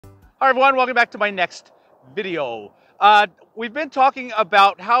Hi everyone, welcome back to my next video. We've been talking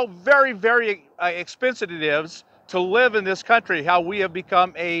about how very expensive it is to live in this country, how we have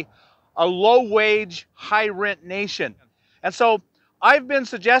become a low-wage, high-rent nation. And so I've been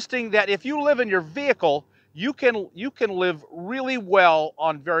suggesting that if you live in your vehicle, you can live really well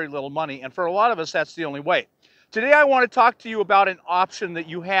on very little money, and for a lot of us, that's the only way. Today I want to talk to you about an option that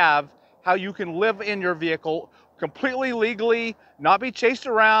you have, how you can live in your vehicle completely legally, not be chased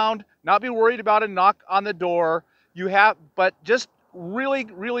around, not be worried about a knock on the door. But just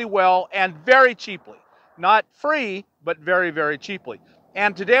really well and very cheaply. Not free, but very cheaply.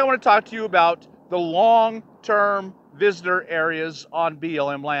 And today I want to talk to you about the long-term visitor areas on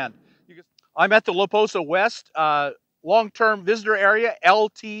BLM land. I'm at the La Posa West long-term visitor area,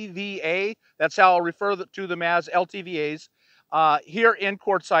 LTVA. That's how I'll refer to them as, LTVAs, here in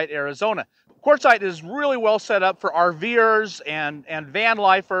Quartzsite, Arizona. Quartzsite is really well set up for RVers and van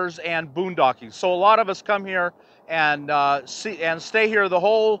lifers and boondocking. So a lot of us come here and stay here the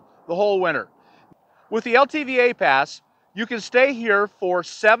whole winter. With the LTVA pass, you can stay here for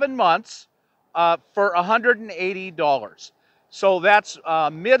 7 months for $180. So that's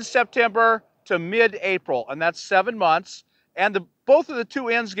mid-September to mid-April, and that's 7 months. And both of the two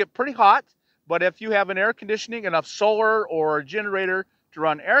ends get pretty hot, but if you have an air conditioning, enough solar or a generator to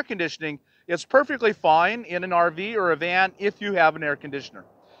run air conditioning, it's perfectly fine in an RV or a van if you have an air conditioner.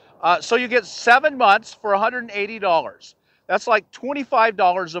 So you get 7 months for $180. That's like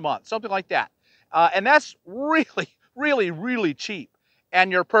 $25 a month, something like that. And that's really cheap.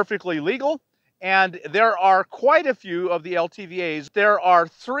 And you're perfectly legal. And there are quite a few of the LTVAs. There are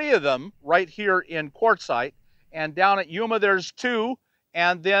 3 of them right here in Quartzsite. And down at YUMA, there's 2.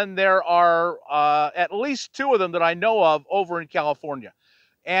 And then there are at least 2 of them that I know of over in California.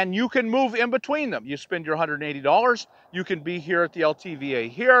 And you can move in between them. You spend your $180. You can be here at the LTVA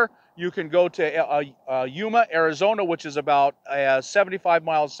here. You can go to YUMA, Arizona, which is about 75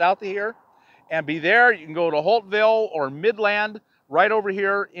 miles south of here, and be there. You can go to Holtville or Midland, right over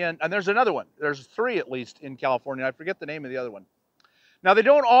here and there's another one. There's 3 at least in California. I forget the name of the other one. Now, they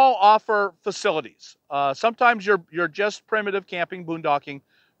don't all offer facilities. Sometimes you're just primitive camping, boondocking,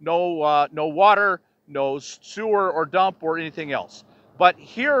 no water, no sewer or dump or anything else. But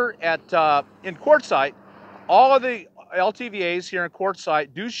here in Quartzsite, all of the LTVAs here in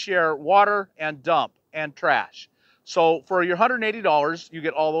Quartzsite do share water and dump and trash. So for your $180, you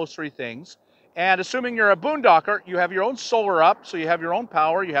get all those 3 things. And assuming you're a boondocker, you have your own solar up, so you have your own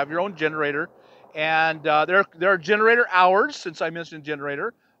power, you have your own generator. And there are generator hours, since I mentioned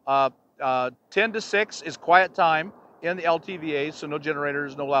generator. 10 to 6 is quiet time in the LTVAs, so no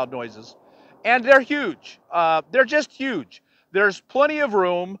generators, no loud noises. And they're huge. They're just huge. There's plenty of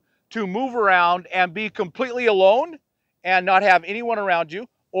room to move around and be completely alone and not have anyone around you,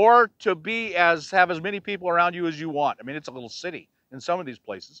 or to have as many people around you as you want. I mean, it's a little city in some of these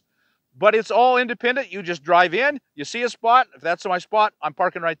places. But it's all independent. You just drive in, you see a spot. If that's my spot, I'm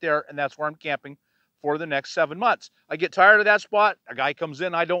parking right there, and that's where I'm camping for the next 7 months. I get tired of that spot. A guy comes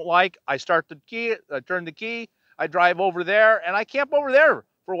in I don't like. I start the key, I turn the key, I drive over there, and I camp over there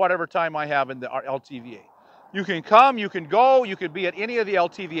for whatever time I have in the LTVA. You can come, you can go, you could be at any of the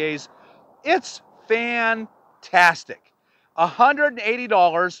LTVAs. It's fantastic.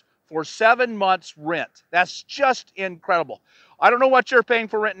 $180 for 7 months rent. That's just incredible. I don't know what you're paying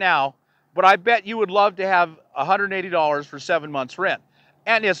for rent now, but I bet you would love to have $180 for 7 months rent.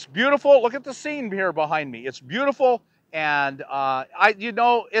 And it's beautiful. Look at the scene here behind me. It's beautiful, and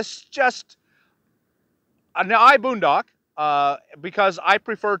it's just. Now I boondock because I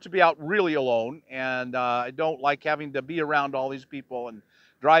prefer to be out really alone, and I don't like having to be around all these people and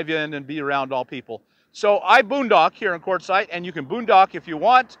drive in and be around all people. So I boondock here in Quartzsite, and you can boondock if you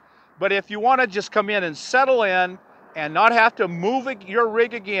want, but if you want to just come in and settle in and not have to move your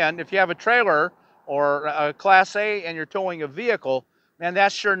rig again, if you have a trailer or a Class A and you're towing a vehicle, man,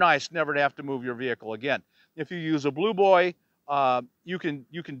 that's sure nice never to have to move your vehicle again. If you use a Blue Boy, you can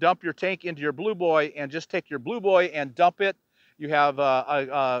dump your tank into your Blue Boy and just take your Blue Boy and dump it. You have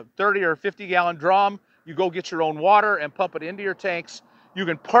a 30 or 50 gallon drum. You go get your own water and pump it into your tanks. You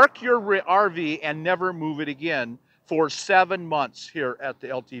can park your RV and never move it again for 7 months here at the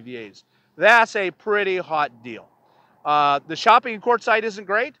LTVAs. That's a pretty hot deal. The shopping in Quartzsite isn't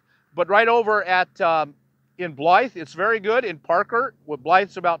great, but right over in Blythe, it's very good. In Parker,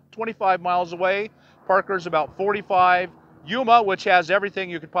 Blythe's about 25 miles away. Parker's about 45. YUMA, which has everything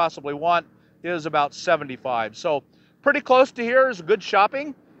you could possibly want, is about 75. So pretty close to here is good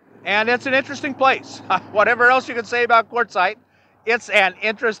shopping, and it's an interesting place. Whatever else you can say about Quartzsite, it's an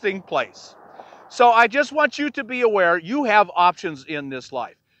interesting place. So I just want you to be aware you have options in this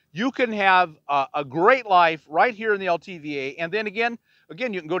life. you can have a great life right here in the LTVA. And then again, you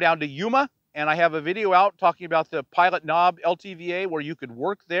can go down to YUMA, and I have a video out talking about the Pilot Knob LTVA where you could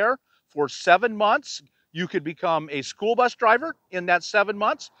work there for 7 months. You could become a school bus driver in that 7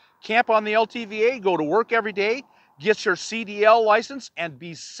 months, camp on the LTVA, go to work every day, get your CDL license, and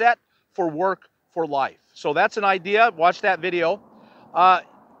be set for work for life. So that's an idea. Watch that video.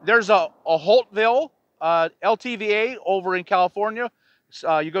 There's a Holtville LTVA over in California.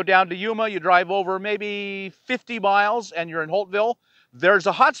 You go down to Yuma, you drive over maybe 50 miles, and you're in Holtville. There's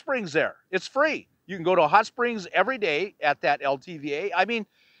a hot springs there. It's free. You can go to a hot springs every day at that LTVA. I mean,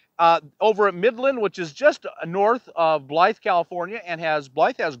 over at Midland, which is just north of Blythe, California, and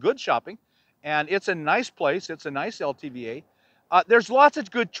Blythe has good shopping, and it's a nice place. It's a nice LTVA. There's lots of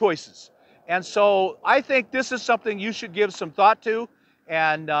good choices. And so I think this is something you should give some thought to.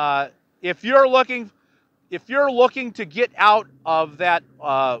 And if you're looking to get out of that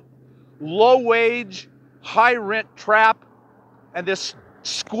low wage, high rent trap and this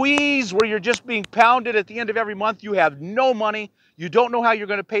squeeze where you're just being pounded at the end of every month, you have no money, you don't know how you're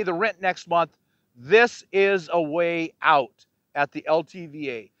going to pay the rent next month, this is a way out at the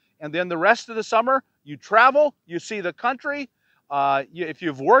LTVA. And then the rest of the summer, you travel, you see the country. If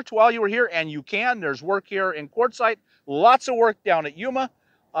you've worked while you were here, and you can, there's work here in Quartzsite, lots of work down at YUMA.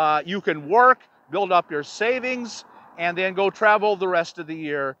 You can work, build up your savings, and then go travel the rest of the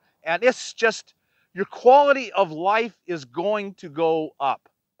year. And it's just, your quality of life is going to go up.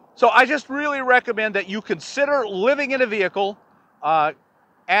 So I just really recommend that you consider living in a vehicle,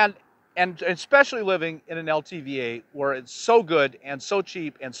 and especially living in an LTVA where it's so good and so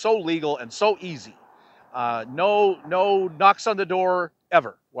cheap and so legal and so easy. No knocks on the door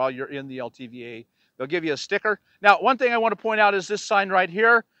ever while you're in the LTVA. They'll give you a sticker. Now, one thing I want to point out is this sign right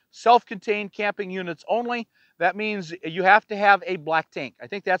here, self-contained camping units only. That means you have to have a black tank. I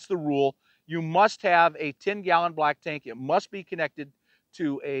think that's the rule. You must have a 10-gallon black tank. It must be connected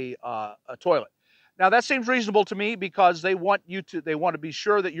to a toilet. Now, that seems reasonable to me because they want to be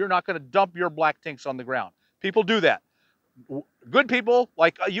sure that you're not going to dump your black tanks on the ground. People do that. Good people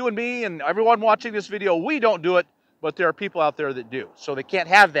like you and me and everyone watching this video, we don't do it, but there are people out there that do. So they can't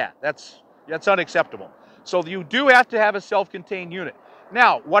have that. That's unacceptable. So you do have to have a self-contained unit.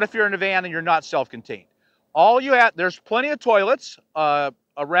 Now, what if you're in a van and you're not self-contained? There's plenty of toilets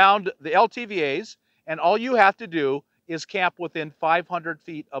around the LTVAs, and all you have to do is camp within 500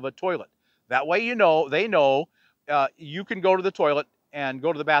 feet of a toilet. That way they know you can go to the toilet and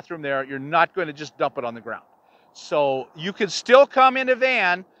go to the bathroom there. You're not going to just dump it on the ground. So you can still come in a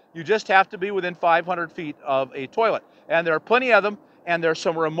van, you just have to be within 500 feet of a toilet. And there are plenty of them, and there's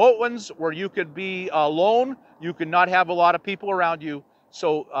some remote ones where you could be alone, you could not have a lot of people around you.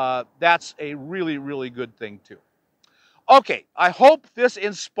 So that's a really, really good thing too. Okay, I hope this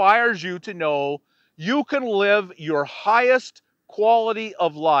inspires you to know you can live your highest quality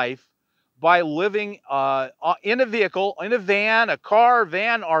of life by living in a vehicle, in a van, a car,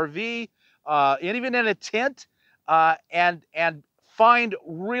 van, RV, and even in a tent, and find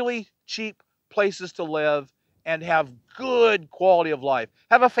really cheap places to live and have good quality of life.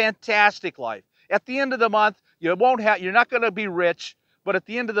 Have a fantastic life. At the end of the month, you're not going to be rich, but at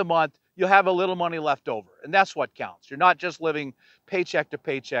the end of the month, you'll have a little money left over, and that's what counts. You're not just living paycheck to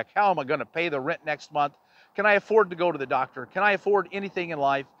paycheck. How am I going to pay the rent next month? Can I afford to go to the doctor? Can I afford anything in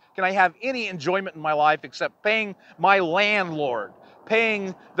life? Can I have any enjoyment in my life except paying my landlord,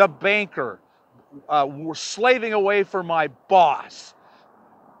 paying the banker, slaving away for my boss?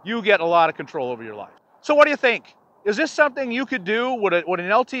 You get a lot of control over your life. So what do you think? Is this something you could do? Would an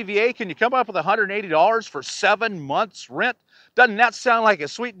LTVA, can you come up with $180 for 7 months rent? Doesn't that sound like a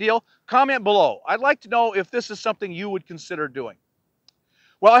sweet deal? Comment below. I'd like to know if this is something you would consider doing.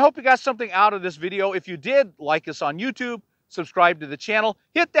 Well, I hope you got something out of this video. If you did, like us on YouTube, subscribe to the channel,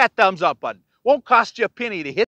 hit that thumbs up button. Won't cost you a penny to hit